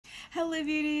Hello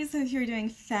beauties, hope you're doing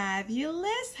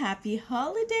fabulous. Happy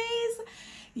holidays.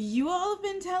 You all have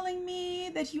been telling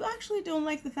me that you actually don't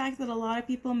like the fact that a lot of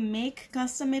people make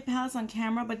custom made palettes on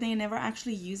camera but they never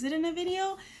actually use it in a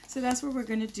video. So that's what we're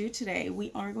going to do today.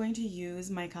 We are going to use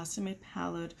my custom made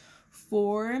palette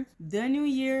for the new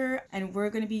year, and we're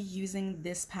going to be using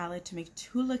this palette to make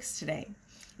two looks today.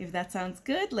 If that sounds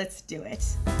good, let's do it.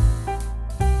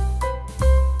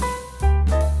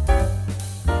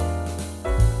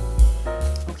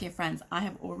 Okay friends, I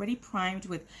have already primed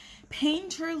with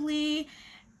Painterly,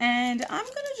 and I'm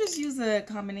gonna just use a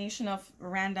combination of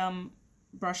random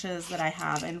brushes that I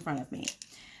have in front of me.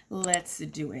 Let's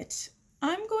do it.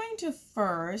 I'm going to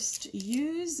first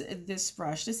use this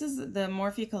brush. This is the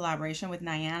Morphe collaboration with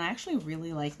Nyan. I actually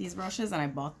really like these brushes and I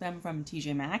bought them from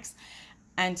TJ Maxx.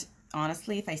 And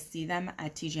honestly, if I see them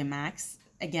at TJ Maxx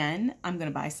again, I'm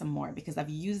gonna buy some more because I've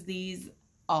used these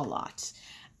a lot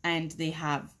and they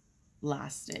have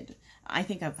lasted. I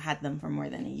think I've had them for more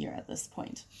than a year at this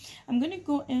point. I'm going to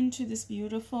go into this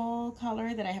beautiful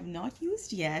color that I have not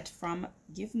used yet from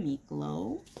Give Me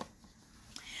Glow.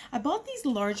 I bought these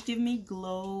large Give Me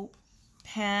Glow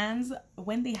pans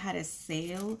when they had a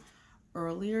sale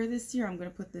earlier this year. I'm going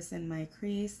to put this in my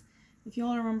crease. If you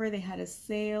all remember, they had a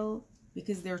sale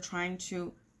because they're trying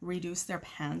to reduce their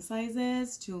pan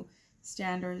sizes to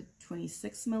standard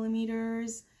 26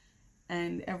 millimeters.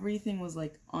 And everything was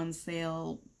like on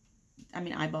sale. I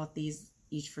mean, I bought these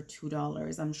each for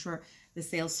 $2. I'm sure the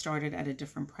sale started at a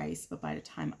different price, but by the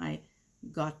time I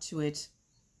got to it,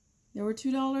 they were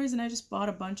 $2, and I just bought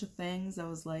a bunch of things. I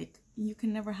was like, you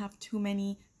can never have too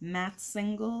many matte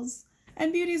singles.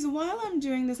 And beauties, while I'm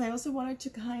doing this, I also wanted to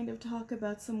kind of talk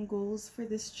about some goals for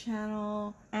this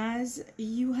channel. As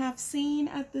you have seen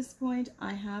at this point,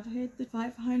 I have hit the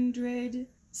 500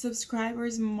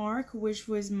 subscribers mark, which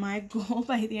was my goal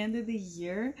by the end of the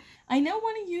year. I now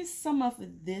want to use some of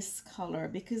this color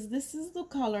because this is the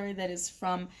color that is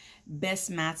from Best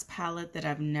Mattes palette that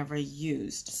I've never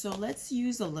used. So let's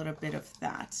use a little bit of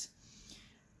that.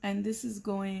 And this is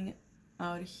going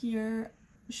out here.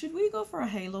 Should we go for a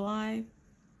halo eye?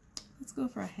 Let's go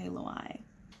for a halo eye.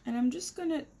 And I'm just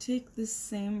gonna take this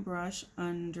same brush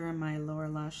under my lower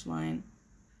lash line.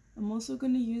 I'm also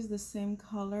going to use the same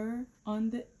color on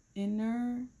the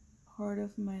inner part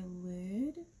of my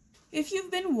lid. If you've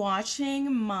been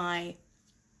watching my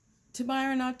to buy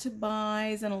or not to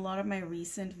buys and a lot of my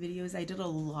recent videos, I did a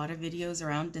lot of videos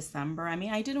around December. I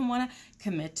mean, I didn't want to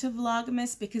commit to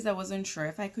Vlogmas because I wasn't sure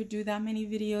if I could do that many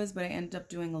videos, but I ended up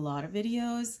doing a lot of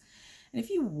videos. And if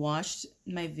you watched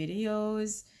my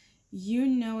videos, you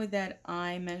know that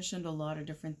I mentioned a lot of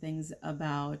different things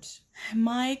about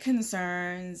my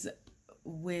concerns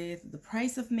with the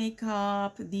price of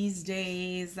makeup these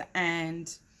days.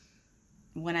 And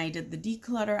when I did the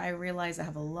declutter, I realized I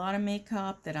have a lot of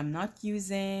makeup that I'm not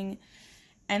using.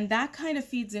 And that kind of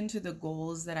feeds into the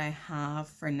goals that I have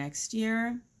for next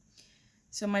year.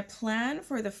 So my plan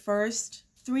for the first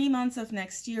 3 months of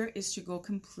next year is to go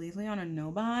completely on a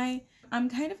no-buy. I'm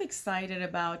kind of excited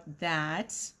about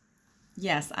that.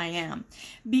 Yes, I am.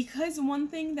 Because one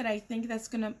thing that I think that's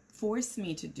going to force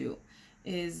me to do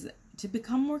is to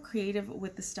become more creative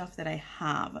with the stuff that I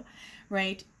have,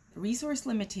 right? Resource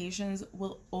limitations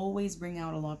will always bring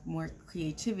out a lot more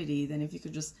creativity than if you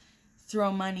could just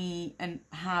throw money and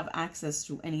have access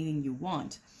to anything you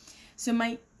want. So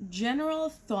my general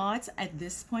thoughts at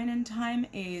this point in time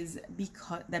is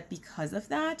because of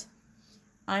that,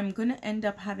 I'm going to end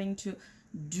up having to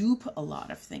dupe a lot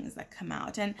of things that come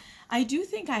out. And I do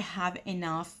think I have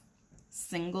enough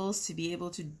singles to be able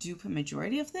to dupe a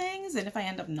majority of things. And if I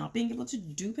end up not being able to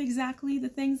dupe exactly the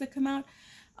things that come out,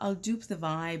 I'll dupe the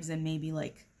vibes and maybe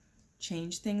like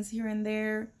change things here and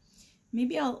there.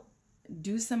 Maybe I'll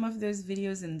do some of those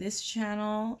videos in this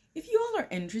channel. If you all are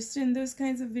interested in those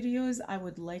kinds of videos, I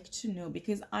would like to know,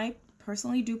 because I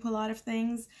personally dupe a lot of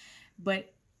things,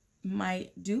 but my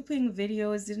duping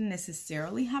videos didn't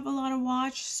necessarily have a lot of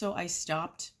watch, so I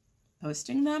stopped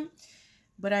posting them.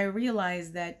 But I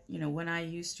realized that, you know, when I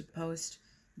used to post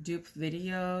dupe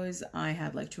videos, I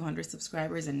had like 200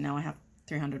 subscribers and now I have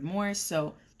 300 more.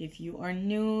 So if you are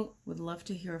new, would love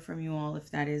to hear from you all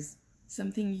if that is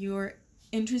something you're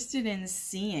interested in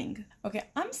seeing. Okay,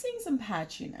 I'm seeing some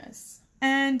patchiness.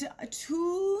 And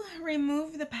to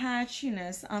remove the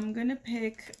patchiness, I'm gonna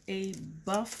pick a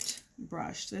buffed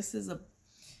brush. This is a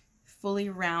fully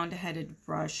round-headed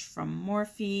brush from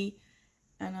Morphe,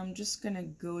 and I'm just gonna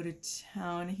go to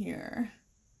town here.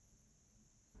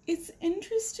 It's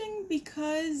interesting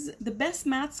because the Best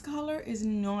Mattes color is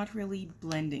not really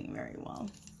blending very well.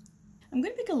 I'm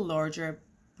gonna pick a larger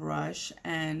brush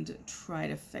and try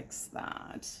to fix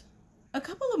that. A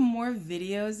couple of more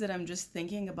videos that I'm just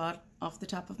thinking about off the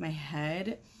top of my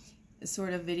head,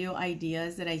 sort of video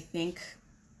ideas that I think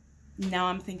now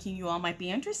I'm thinking you all might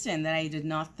be interested in that I did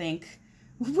not think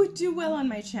would do well on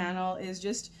my channel, is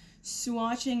just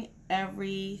swatching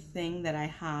everything that I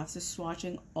have. So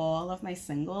swatching all of my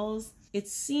singles. It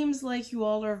seems like you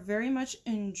all are very much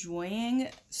enjoying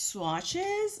swatch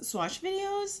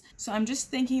videos. So I'm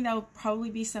just thinking that would probably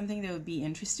be something that would be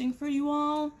interesting for you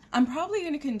all. I'm probably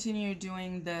going to continue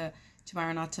doing the to buy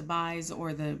or not to buys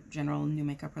or the general new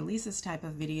makeup releases type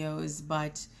of videos,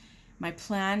 but my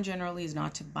plan generally is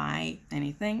not to buy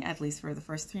anything, at least for the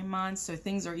first 3 months. So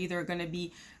things are either going to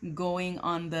be going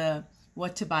on the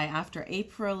what to buy after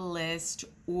April list,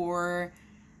 or,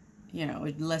 you know,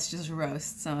 let's just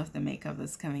roast some of the makeup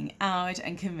that's coming out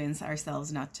and convince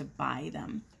ourselves not to buy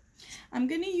them. I'm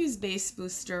going to use Base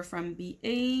Booster from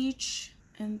BH,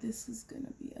 and this is going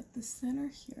to be at the center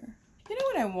here. You know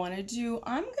what I want to do?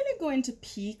 I'm going to go into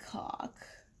Peacock.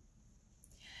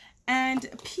 And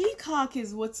Peacock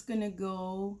is what's going to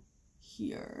go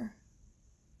here.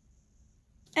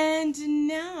 And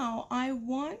now I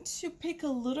want to pick a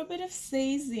little bit of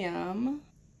Cesium.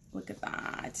 Look at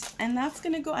that. And that's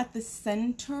going to go at the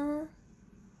center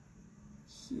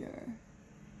here.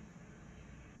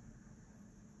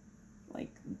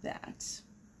 Like that.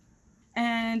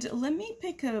 And let me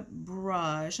pick a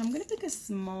brush. I'm going to pick a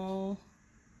small,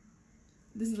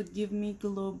 this is a Give Me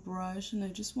Glow brush, and I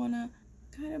just want to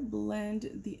kind of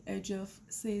blend the edge of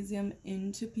Cesium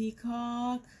into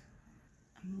Peacock.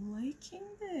 I'm liking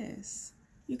this.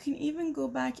 You can even go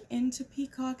back into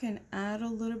Peacock and add a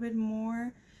little bit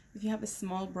more if you have a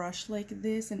small brush like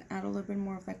this, and add a little bit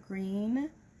more of that green,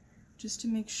 just to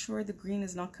make sure the green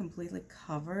is not completely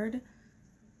covered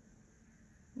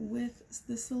with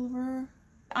the silver.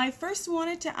 I first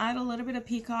wanted to add a little bit of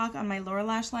Peacock on my lower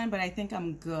lash line, but I think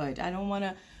I'm good. I don't want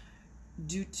to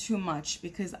do too much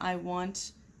because I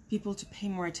want people to pay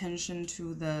more attention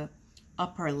to the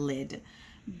upper lid.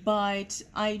 But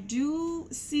I do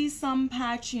see some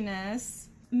patchiness.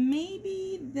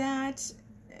 Maybe that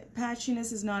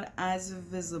patchiness is not as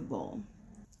visible.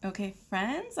 Okay,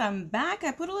 friends, I'm back.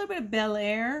 I put a little bit of Bel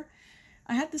Air.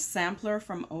 I had the sampler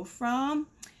from Ofra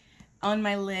on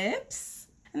my lips.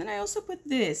 And then I also put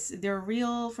this, They're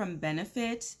Real from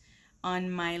Benefit, on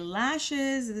my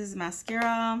lashes. This is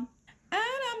mascara. And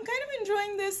I'm kind of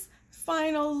enjoying this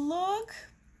final look.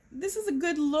 This is a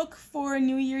good look for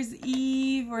New Year's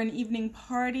Eve or an evening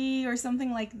party or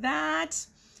something like that.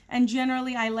 And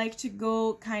generally I like to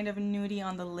go kind of nudie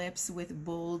on the lips with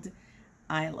bold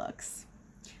eye looks.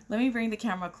 Let me bring the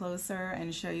camera closer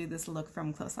and show you this look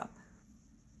from close up.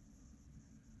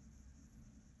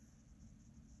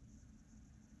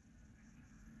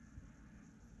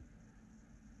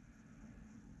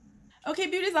 Okay,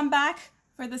 beauties, I'm back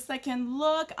for the second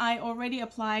look. I already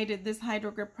applied this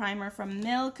Hydro Grip Primer from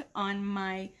Milk on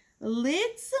my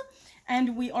lids,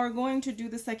 and we are going to do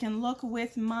the second look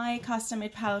with my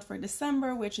custom-made palette for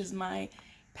December, which is my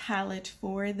palette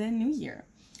for the new year.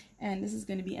 And this is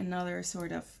going to be another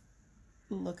sort of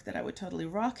look that I would totally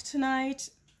rock tonight.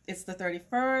 It's the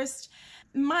 31st.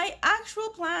 My actual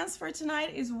plans for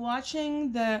tonight is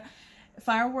watching the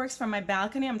fireworks from my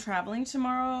balcony. I'm traveling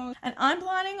tomorrow, and I'm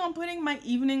planning on putting my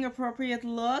evening appropriate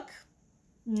look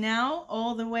now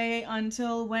all the way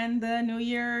until when the new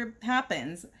year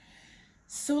happens.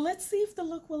 So let's see if the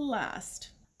look will last.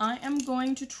 I am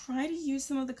going to try to use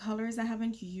some of the colors I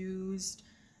haven't used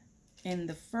in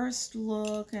the first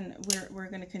look, and we're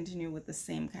going to continue with the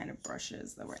same kind of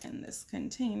brushes that were in this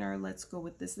container. Let's go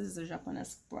with this. This is a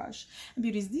Japonesque brush. And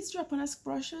beauties, these Japonesque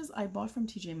brushes I bought from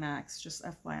TJ Maxx, just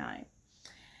FYI.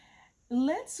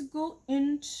 Let's go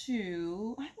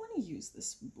into, I want to use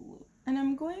this blue, and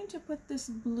I'm going to put this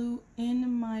blue in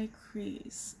my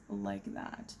crease like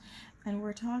that. And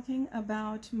we're talking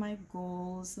about my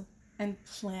goals and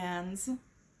plans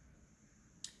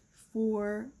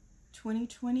for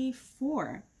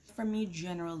 2024. For me,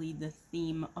 generally, the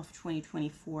theme of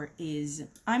 2024 is,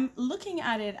 I'm looking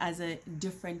at it as a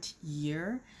different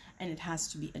year, and it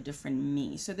has to be a different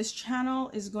me. So this channel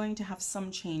is going to have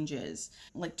some changes.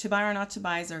 Like to buy or not to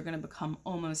buys are going to become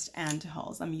almost and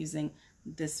hauls. I'm using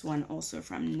this one also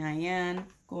from Nyan.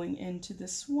 Going into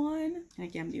this one, and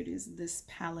again, beauties, this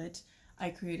palette I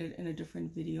created in a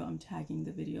different video. I'm tagging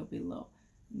the video below.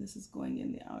 And this is going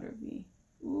in the outer V.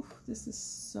 Ooh, this is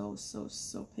so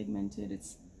pigmented.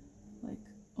 It's like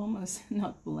almost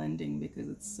not blending because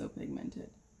it's so pigmented.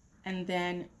 And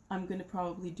then I'm going to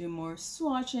probably do more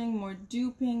swatching, more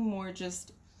duping, more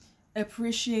just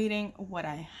appreciating what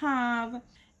I have.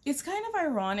 It's kind of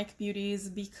ironic, beauties,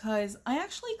 because I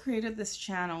actually created this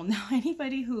channel. Now,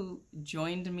 anybody who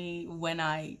joined me when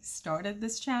I started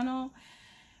this channel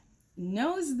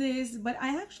knows this, but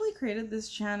I actually created this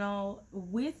channel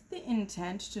with the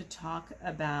intent to talk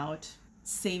about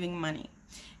saving money.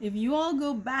 If you all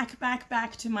go back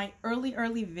to my early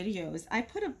videos, I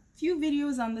put a few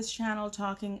videos on this channel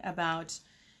talking about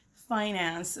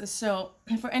finance. So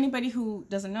for anybody who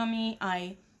doesn't know me,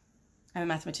 I'm a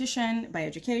mathematician by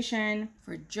education.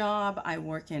 For job, I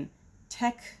work in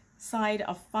tech side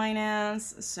of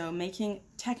finance, so making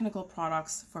technical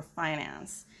products for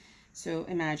finance. So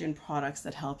imagine products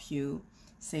that help you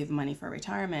save money for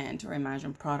retirement, or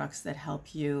imagine products that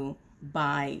help you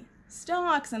buy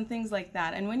stocks and things like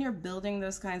that. And when you're building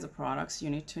those kinds of products, you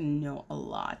need to know a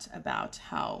lot about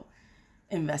how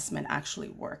investment actually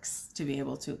works to be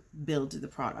able to build the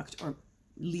product or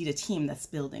lead a team that's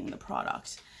building the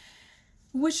product.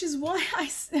 Which is why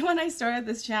when I started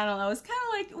this channel, I was kind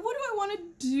of like, what do I want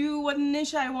to do? What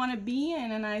niche I want to be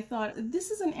in? And I thought,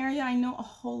 this is an area I know a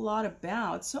whole lot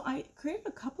about. So I created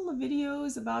a couple of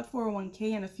videos about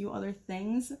 401k and a few other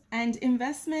things. And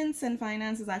investments and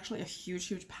finance is actually a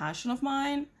huge passion of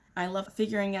mine. I love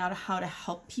figuring out how to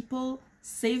help people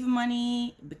save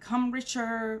money, become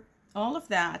richer, all of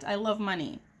that. I love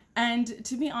money. And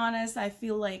to be honest, I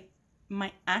feel like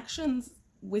my actions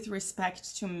with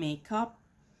respect to makeup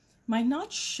might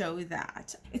not show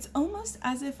that. It's almost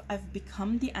as if I've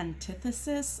become the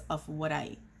antithesis of what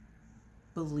I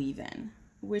believe in,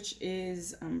 which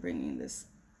is, I'm bringing this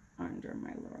under my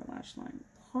lower lash line.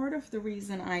 Part of the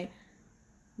reason I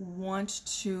want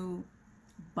to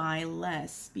buy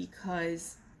less,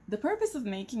 because the purpose of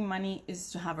making money is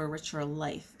to have a richer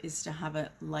life, is to have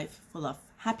a life full of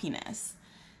happiness.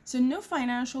 So no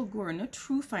financial guru, no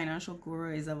true financial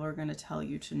guru is ever going to tell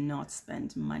you to not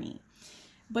spend money.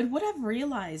 But what I've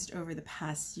realized over the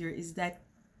past year is that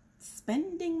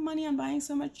spending money on buying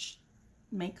so much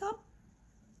makeup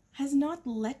has not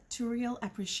led to real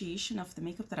appreciation of the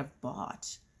makeup that I've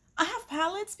bought. I have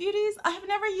palettes, beauties, I have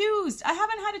never used. I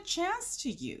haven't had a chance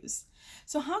to use.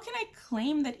 So how can I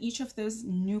claim that each of those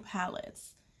new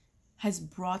palettes has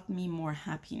brought me more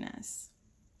happiness?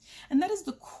 And that is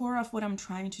the core of what I'm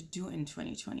trying to do in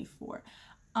 2024.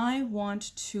 I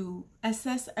want to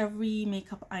assess every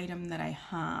makeup item that I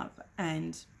have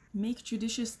and make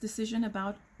judicious decision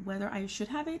about whether I should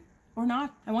have it or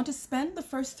not. I want to spend the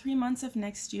first 3 months of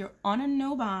next year on a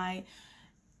no-buy.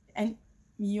 And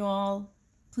y'all,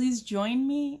 please join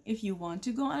me if you want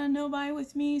to go on a no-buy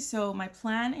with me. So my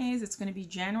plan is it's going to be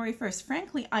January 1st.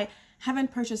 Frankly, I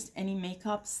haven't purchased any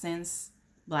makeup since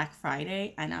Black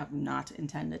Friday, and I've not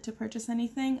intended to purchase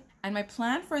anything. And my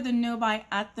plan for the no-buy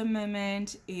at the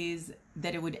moment is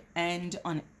that it would end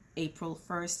on April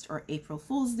 1st or April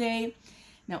Fool's Day.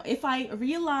 Now, if I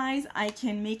realize I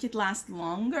can make it last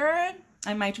longer,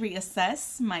 I might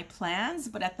reassess my plans,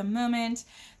 but at the moment,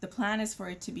 the plan is for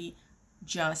it to be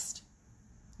just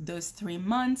those 3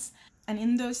 months. And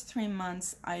in those 3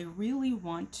 months, I really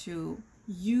want to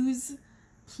use,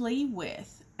 play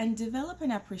with, and develop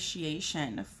an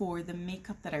appreciation for the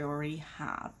makeup that I already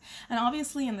have. And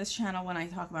obviously in this channel, when I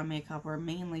talk about makeup, we're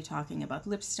mainly talking about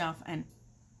lip stuff and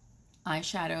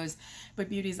eyeshadows. But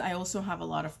beauties, I also have a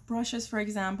lot of brushes, for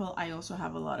example. I also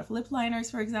have a lot of lip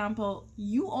liners, for example.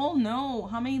 You all know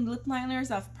how many lip liners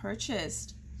I've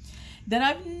purchased that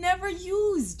I've never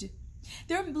used.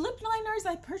 There are lip liners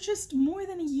I purchased more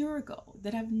than a year ago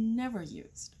that I've never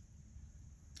used.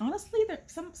 Honestly,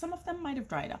 some of them might have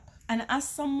dried up. And as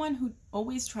someone who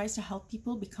always tries to help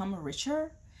people become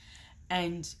richer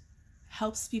and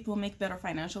helps people make better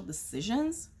financial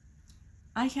decisions,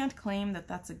 I can't claim that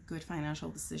that's a good financial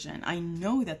decision. I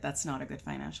know that that's not a good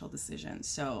financial decision.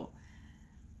 So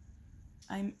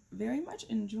I'm very much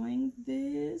enjoying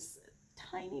this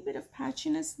tiny bit of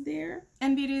patchiness there.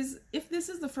 And beauties, if this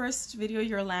is the first video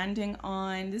you're landing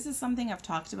on, this is something I've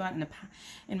talked about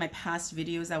in my past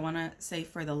videos. I want to say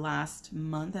for the last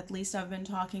month at least I've been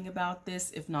talking about this,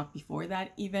 if not before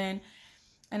that even.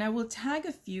 And I will tag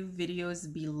a few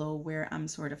videos below where I'm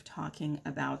sort of talking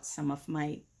about some of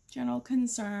my general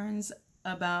concerns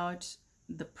about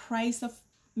the price of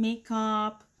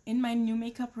makeup. In my new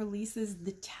makeup releases,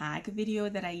 the tag video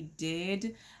that I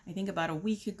did, I think about a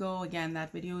week ago, again,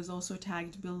 that video is also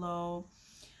tagged below.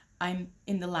 I'm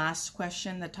in the last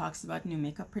question that talks about new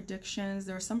makeup predictions.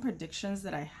 There are some predictions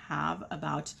that I have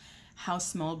about how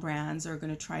small brands are going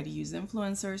to try to use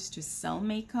influencers to sell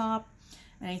makeup.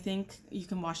 And I think you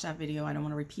can watch that video. I don't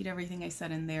want to repeat everything I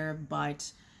said in there,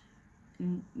 but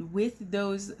with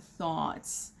those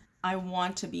thoughts, I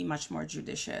want to be much more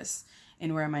judicious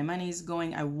and where my money is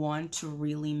going, I want to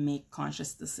really make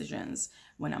conscious decisions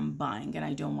when I'm buying, and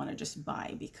I don't want to just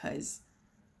buy because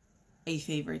a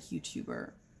favorite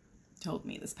YouTuber told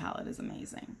me this palette is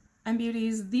amazing. And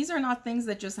beauties, these are not things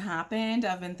that just happened.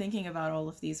 I've been thinking about all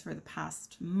of these for the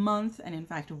past month, and in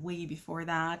fact way before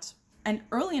that. And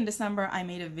early in December, I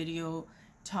made a video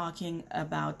talking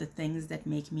about the things that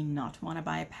make me not want to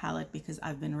buy a palette, because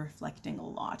I've been reflecting a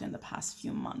lot in the past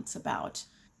few months about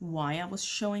why I was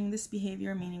showing this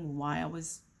behavior, meaning why I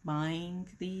was buying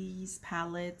these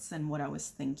palettes and what I was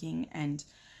thinking and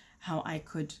how I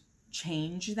could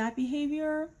change that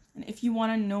behavior. And if you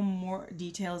want to know more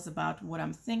details about what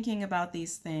I'm thinking about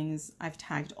these things, I've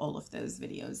tagged all of those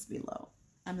videos below.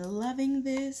 I'm loving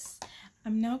this.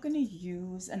 I'm now going to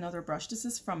use another brush. This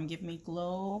is from Give Me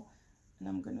Glow, and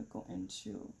I'm going to go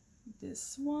into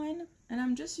this one, and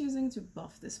I'm just using to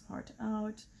buff this part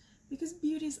out because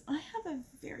beauties, I have a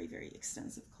very, very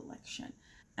extensive collection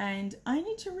and I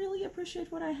need to really appreciate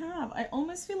what I have. I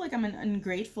almost feel like I'm an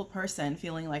ungrateful person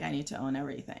feeling like I need to own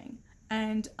everything.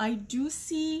 And I do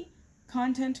see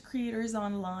content creators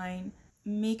online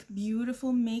make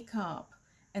beautiful makeup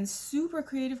and super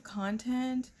creative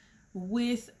content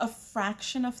with a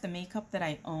fraction of the makeup that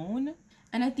I own.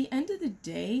 And at the end of the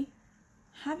day,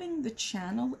 having the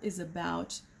channel is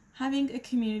about having a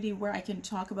community where I can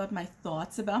talk about my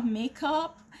thoughts about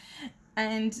makeup,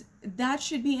 and that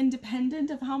should be independent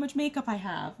of how much makeup I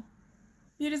have.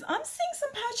 Because I'm seeing some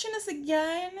patchiness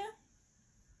again.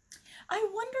 I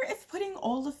wonder if putting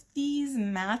all of these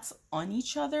mattes on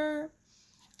each other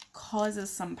causes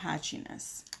some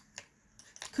patchiness.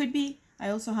 Could be. I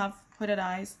also have hooded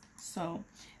eyes, so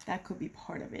that could be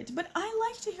part of it. But I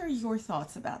like to hear your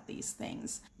thoughts about these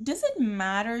things. Does it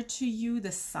matter to you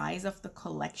the size of the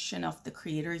collection of the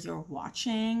creator you're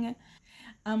watching?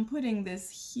 I'm putting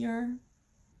this here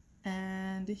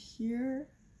and here.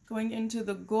 Going into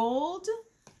the gold.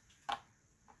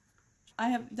 I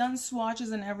have done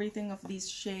swatches and everything of these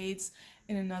shades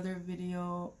in another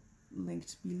video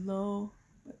linked below,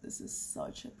 but this is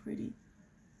such a pretty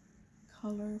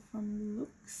color from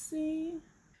Luxie.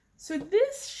 So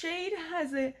this shade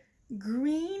has a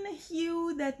green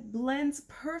hue that blends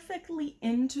perfectly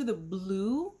into the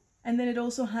blue, and then it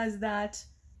also has that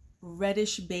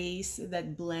reddish base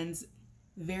that blends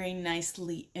very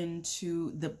nicely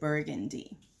into the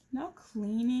burgundy. Now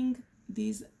cleaning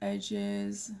these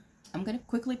edges, I'm going to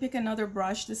quickly pick another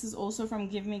brush. This is also from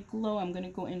Give Me Glow. I'm going to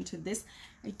go into this.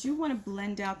 I do want to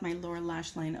blend out my lower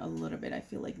lash line a little bit. I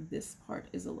feel like this part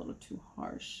is a little too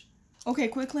harsh. Okay,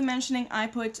 quickly mentioning, I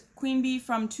put Queen Bee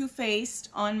from Too Faced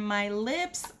on my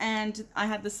lips, and I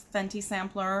had this Fenty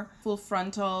sampler, Full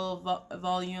Frontal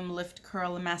Volume Lift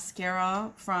Curl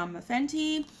Mascara from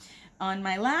Fenty on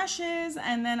my lashes.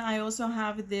 And then I also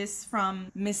have this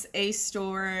from Miss A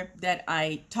Store that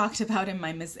I talked about in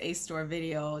my Miss A Store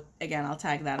video. Again, I'll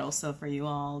tag that also for you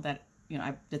all that, you know,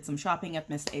 I did some shopping at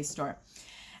Miss A Store.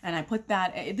 And I put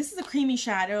that, this is a creamy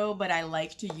shadow, but I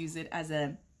like to use it as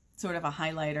a sort of a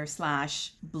highlighter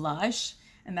slash blush.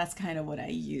 And that's kind of what I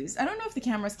use. I don't know if the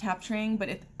camera's capturing, but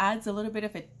it adds a little bit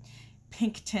of a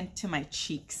pink tint to my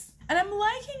cheeks. And I'm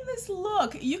liking this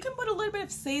look. You can put a little bit of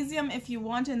Cesium if you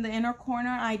want in the inner corner.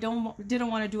 I didn't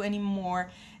want to do any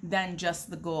more than just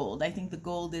the gold. I think the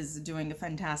gold is doing a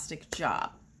fantastic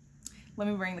job. Let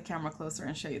me bring the camera closer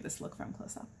and show you this look from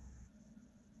close up.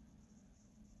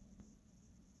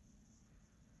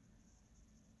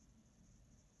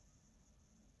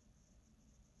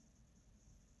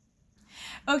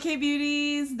 Okay,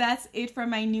 beauties, that's it for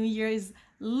my New Year's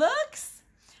looks.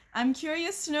 I'm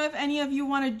curious to know if any of you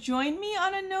want to join me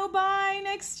on a no-buy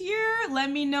next year. Let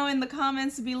me know in the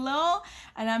comments below.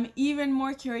 And I'm even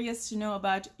more curious to know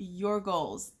about your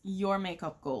goals, your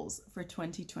makeup goals for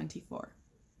 2024.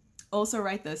 Also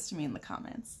write those to me in the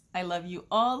comments. I love you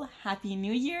all. Happy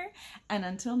New Year. And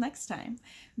until next time,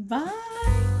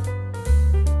 bye.